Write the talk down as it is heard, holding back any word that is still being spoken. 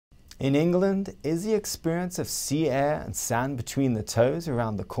In England, is the experience of sea air and sand between the toes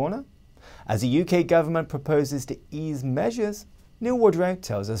around the corner? As the UK government proposes to ease measures, Neil Woodrow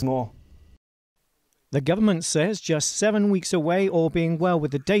tells us more. The government says just 7 weeks away, all being well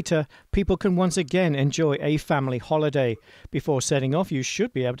with the data, people can once again enjoy a family holiday. Before setting off, you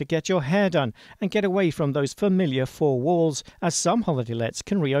should be able to get your hair done and get away from those familiar four walls, as some holiday lets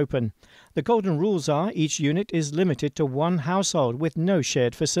can reopen. The golden rules are each unit is limited to one household with no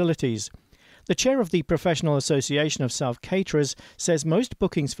shared facilities. The chair of the Professional Association of Self-Caterers says most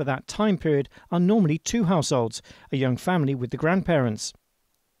bookings for that time period are normally two households, a young family with the grandparents.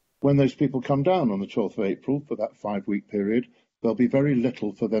 When those people come down on the 12th of April for that 5-week period, there'll be very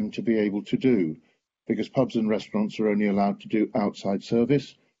little for them to be able to do, because pubs and restaurants are only allowed to do outside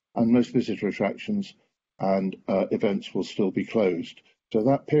service, and most visitor attractions and events will still be closed. So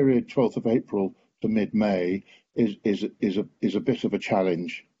that period, 12th of April to mid-May, is a bit of a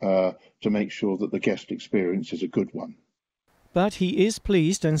challenge to make sure that the guest experience is a good one. But he is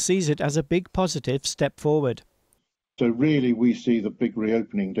pleased and sees it as a big positive step forward. So really we see the big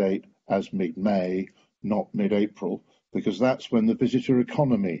reopening date as mid-May, not mid-April, because that's when the visitor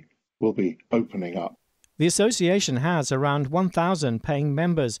economy will be opening up. The association has around 1,000 paying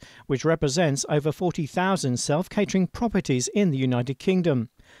members, which represents over 40,000 self-catering properties in the United Kingdom.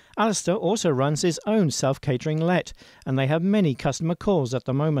 Alistair also runs his own self-catering let, and they have many customer calls at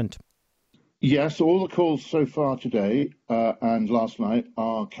the moment. Yes, all the calls so far today and last night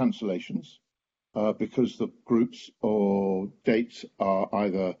are cancellations. Because the groups or dates are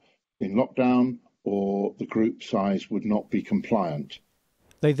either in lockdown or the group size would not be compliant.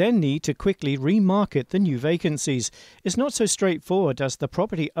 They then need to quickly remarket the new vacancies. It's not so straightforward as the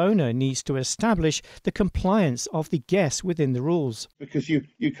property owner needs to establish the compliance of the guests within the rules. Because you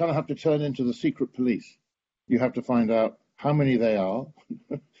kind of have to turn into the secret police. You have to find out how many they are,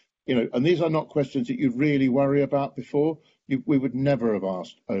 and these are not questions that you'd really worry about before. We would never have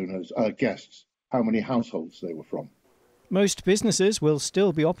asked guests, how many households they were from. Most businesses will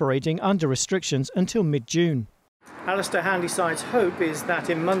still be operating under restrictions until mid-June. Alistair Handyside's hope is that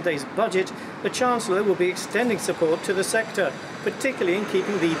in Monday's budget, the Chancellor will be extending support to the sector, particularly in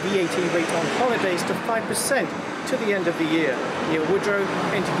keeping the VAT rate on holidays to 5% to the end of the year. Neil Woodrow,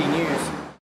 NTD News.